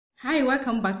Hi,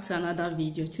 welcome back to another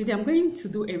video. Today I'm going to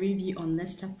do a review on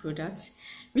Nesta products,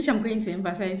 which I'm going to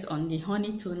emphasize on the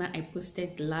honey toner I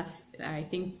posted last, I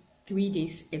think 3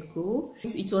 days ago.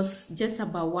 It was just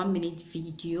about 1 minute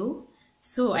video,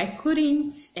 so I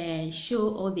couldn't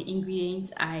show all the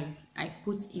ingredients I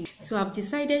put in. So I've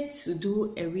decided to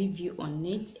do a review on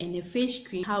it and a face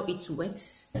cream, how it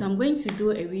works. So I'm going to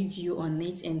do a review on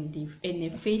it and a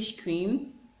face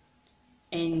cream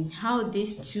and how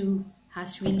these two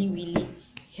has really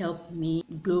helped me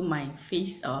glow my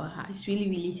face, or has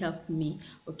really helped me.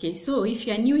 Okay, so if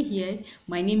you are new here,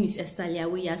 my name is Esther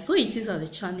Liaweya, so it is the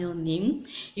channel name.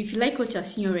 If you like what you're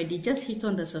seeing already, just hit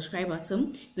on the subscribe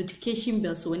button, notification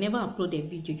bell, so whenever I upload a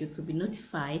video you could be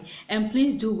notified. And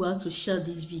please do well to share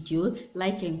this video,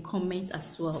 like and comment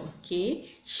as well. Okay,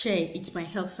 share it might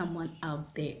help someone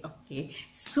out there. Okay,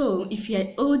 so if you're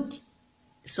an old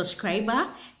subscriber,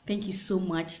 thank you so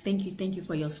much. Thank you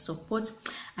for your support.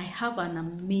 I have an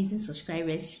amazing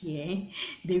subscribers here.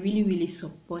 They really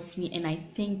support me, and I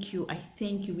thank you.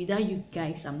 Without you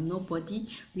guys, I'm nobody.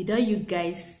 Without you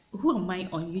guys, who am I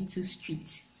on YouTube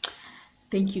streets?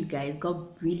 Thank you guys.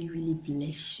 God really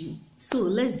bless you. So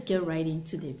let's get right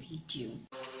into the video.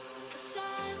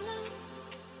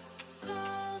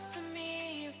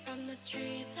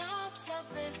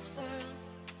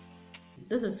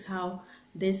 This is how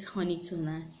this honey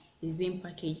toner is being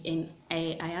packaged, and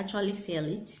I actually sell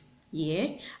it.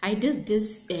 Yeah, I did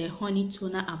this honey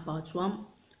toner about one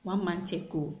month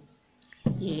ago.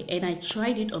 Yeah, and I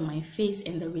tried it on my face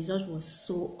and the result was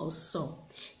so awesome.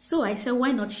 So I said,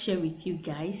 why not share with you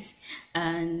guys?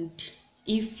 And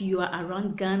if you are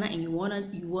around Ghana and you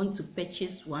want to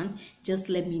purchase one, just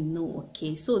let me know.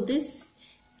 Okay, so this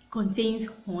contains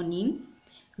honey,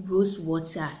 rose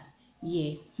water.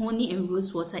 Yeah, honey and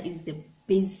rose water is the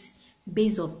base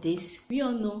of this. We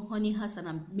all know honey has an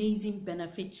amazing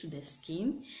benefit to the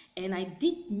skin, and I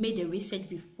did made a research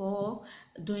before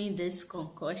doing this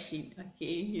concoction.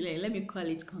 Okay, let me call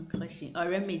it concoction or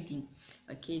remedy.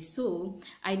 Okay, so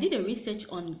I did a research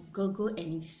on Google,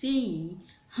 and it's saying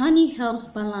honey helps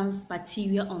balance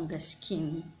bacteria on the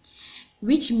skin,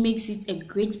 which makes it a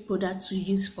great product to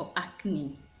use for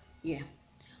acne. Yeah,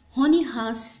 honey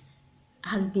has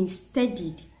been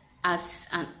studied as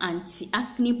an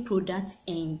anti-acne product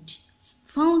and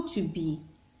found to be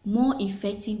more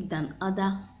effective than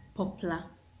other popular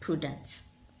products.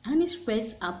 Honey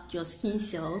speeds up your skin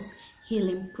cells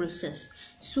healing process.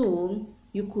 So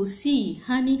you could see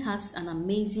honey has an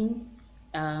amazing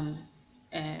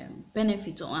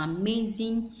benefit or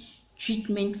amazing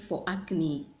treatment for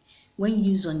acne when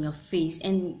used on your face.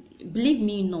 And believe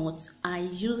me not, I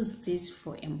used this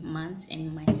for a month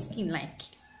and my skin, like,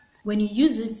 when you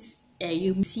use it,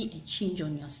 you see a change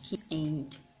on your skin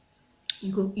and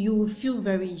you will feel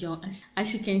very young.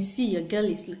 As you can see, your girl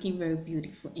is looking very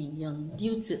beautiful and young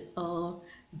due to all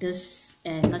this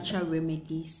natural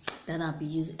remedies that I'll be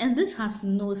using. And this has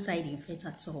no side effect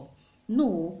at all.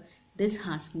 No, this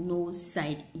has no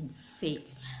side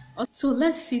effect. So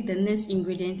let's see the next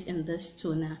ingredient in this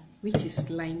toner, which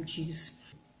is lime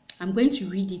juice. I'm going to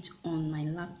read it on my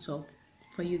laptop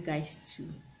for you guys to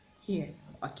hear.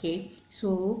 Okay,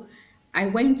 so I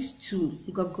went to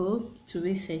Google to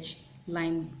research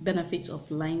benefits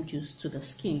of lime juice to the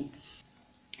skin,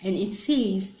 and it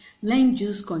says lime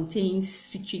juice contains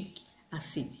citric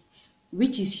acid,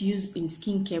 which is used in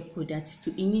skincare products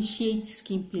to initiate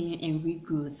skin peeling and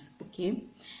regrowth. Okay,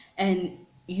 and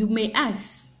you may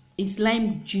ask, is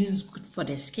lime juice good for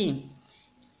the skin?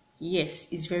 Yes,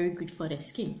 it's very good for the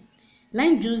skin.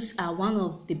 Lime juice are one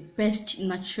of the best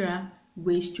natural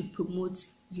ways to promote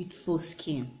youthful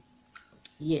skin.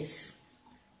 Yes,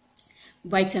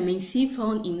 vitamin C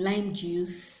found in lime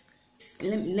juice,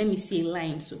 let me say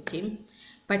limes. Okay,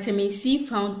 vitamin C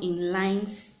found in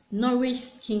limes nourish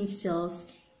skin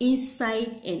cells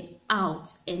inside and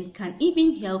out and can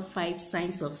even help fight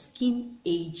signs of skin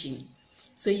aging.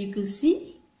 So you can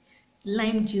see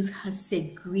lime juice has a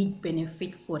great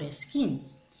benefit for the skin.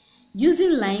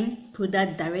 Using lime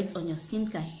product direct on your skin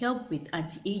can help with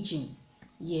anti-aging.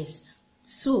 Yes,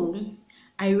 so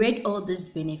I read all this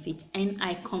benefit and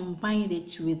I combined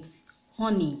it with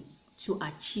honey to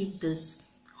achieve this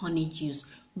honey juice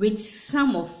with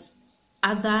some of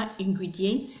other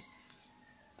ingredients,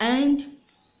 and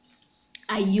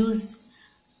I used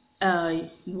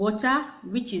water,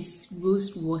 which is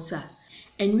rose water.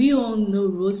 And we all know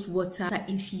rose water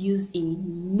is used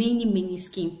in many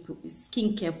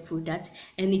skincare products,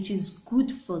 and it is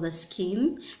good for the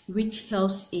skin, which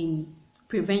helps in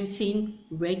preventing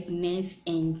redness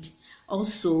and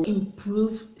also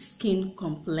improve skin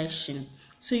complexion.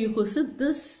 So you could see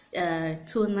this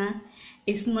toner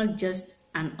is not just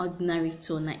an ordinary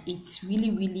toner. It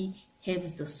really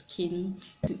helps the skin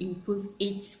to improve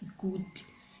its good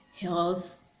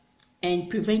health and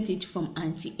prevent it from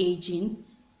anti-aging.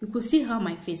 You could see how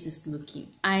my face is looking.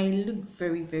 I look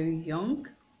very young.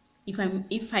 If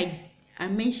I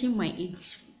mention my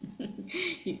age,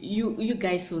 you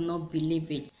guys will not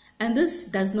believe it. And this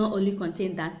does not only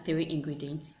contain that 3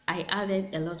 ingredients. I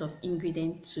added a lot of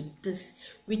ingredients to this,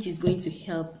 which is going to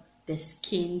help the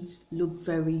skin look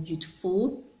very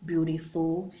youthful,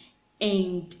 beautiful,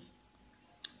 and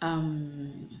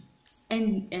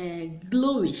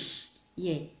glowish.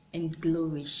 Yeah, and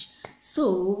glowish.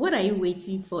 So what are you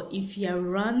waiting for? If you're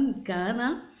around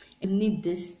Ghana and need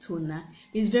this toner,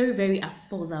 it's very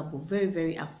affordable,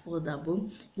 very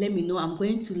affordable. Let me know. I'm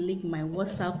going to link my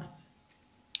WhatsApp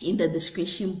in the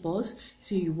description box,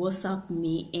 so you WhatsApp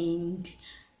me and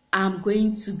I'm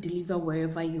going to deliver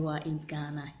wherever you are in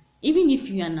Ghana. Even if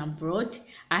you are abroad,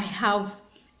 I have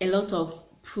a lot of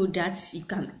products you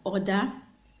can order.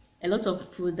 A lot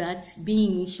of products,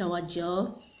 being shower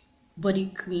gel,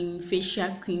 body cream,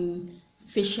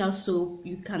 facial soap,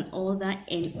 you can order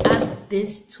and add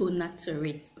this toner to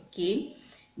it. Okay,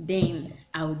 then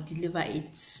I'll deliver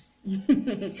it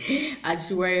at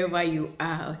wherever you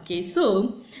are. Okay,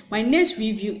 so my next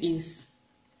review is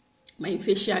my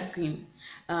facial cream,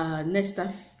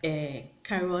 Nesta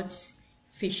carrots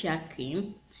facial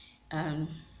cream. I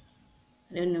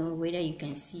don't know whether you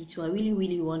can see it, so I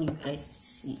really want you guys to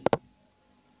see.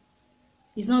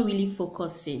 It's not really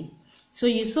focusing. So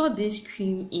you saw this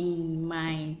cream in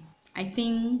my, I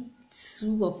think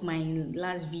 2 of my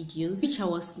last videos, which I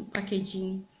was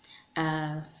packaging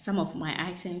some of my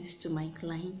items to my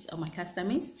clients or my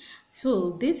customers.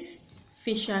 So this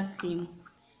facial cream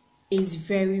is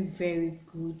very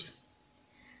good.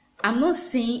 I'm not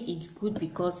saying it's good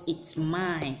because it's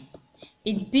mine.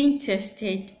 It's being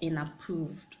tested and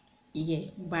approved, yeah,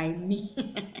 by me.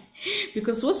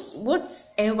 Because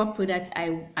whatever product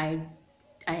I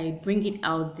bring it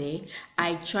out there,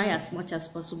 I try as much as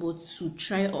possible to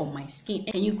try on my skin.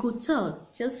 And you could tell,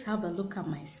 just have a look at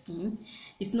my skin.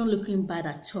 It's not looking bad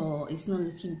at all. It's not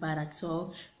looking bad at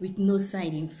all, with no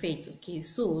side effects. Okay,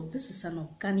 so this is an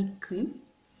organic cream.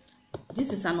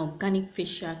 This is an organic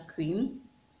facial cream.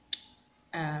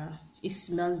 It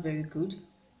smells very good.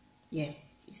 Yeah,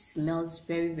 it smells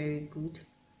very good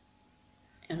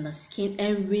on the skin.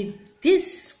 And with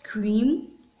this cream,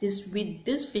 with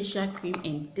this facial cream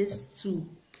and this too,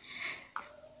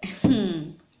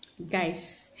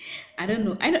 guys, I don't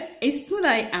know, it's not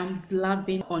that I'm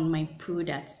blabbing on my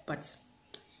product, but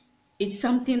it's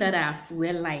something that I've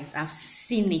realized. I've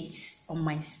seen it on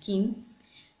my skin.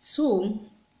 So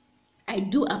I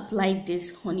do apply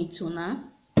this honey toner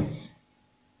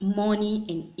morning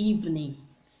and evening.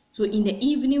 So in the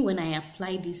evening, when I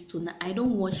apply this toner, I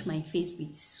don't wash my face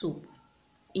with soap.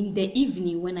 In the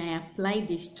evening, when I apply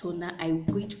this toner, I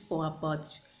wait for about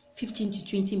 15 to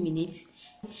 20 minutes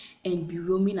and be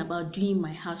roaming about doing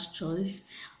my house chores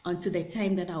until the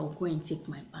time that I'll go and take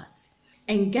my bath.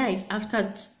 And guys,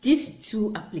 after these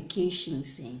 2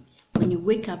 applications, when you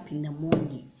wake up in the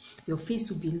morning, your face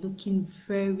will be looking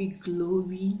very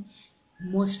glowy,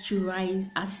 moisturized,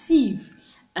 as if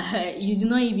you do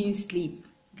not even sleep.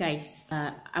 Guys,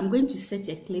 I'm going to set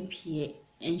a clip here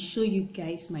and show you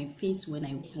guys my face when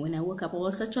I woke up. I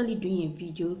was actually doing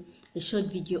a short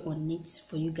video on it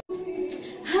for you guys.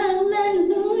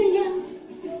 Hallelujah.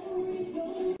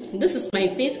 This is my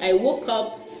face. I woke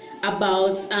up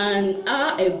about an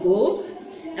hour ago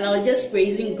and I was just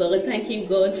praising God, thanking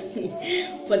God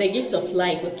for the gift of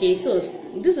life. Okay, so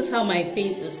this is how my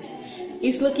face is.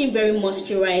 It's looking very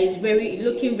moisturized,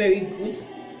 looking very good.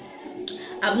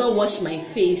 I've not washed my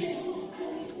face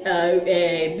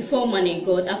before morning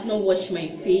God. I've not washed my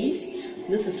face.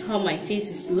 This is how my face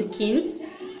is looking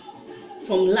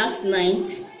from last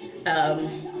night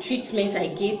treatment I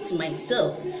gave to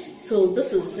myself. So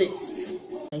this is it,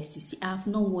 guys, to see. I have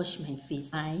not washed my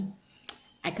face. I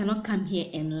cannot come here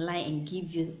and lie and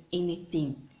give you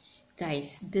anything,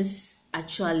 guys. This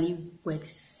actually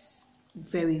works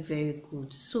very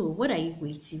good. So what are you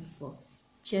waiting for?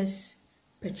 Just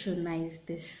patronize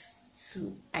these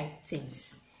 2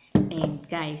 items, and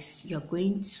guys, you're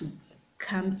going to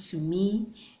come to me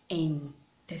and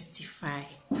testify.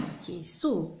 Okay,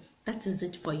 so that is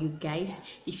it for you guys.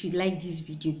 If you like this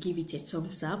video, give it a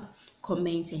thumbs up,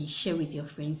 comment and share with your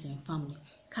friends and family.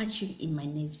 Catch you in my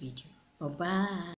next video. Bye bye.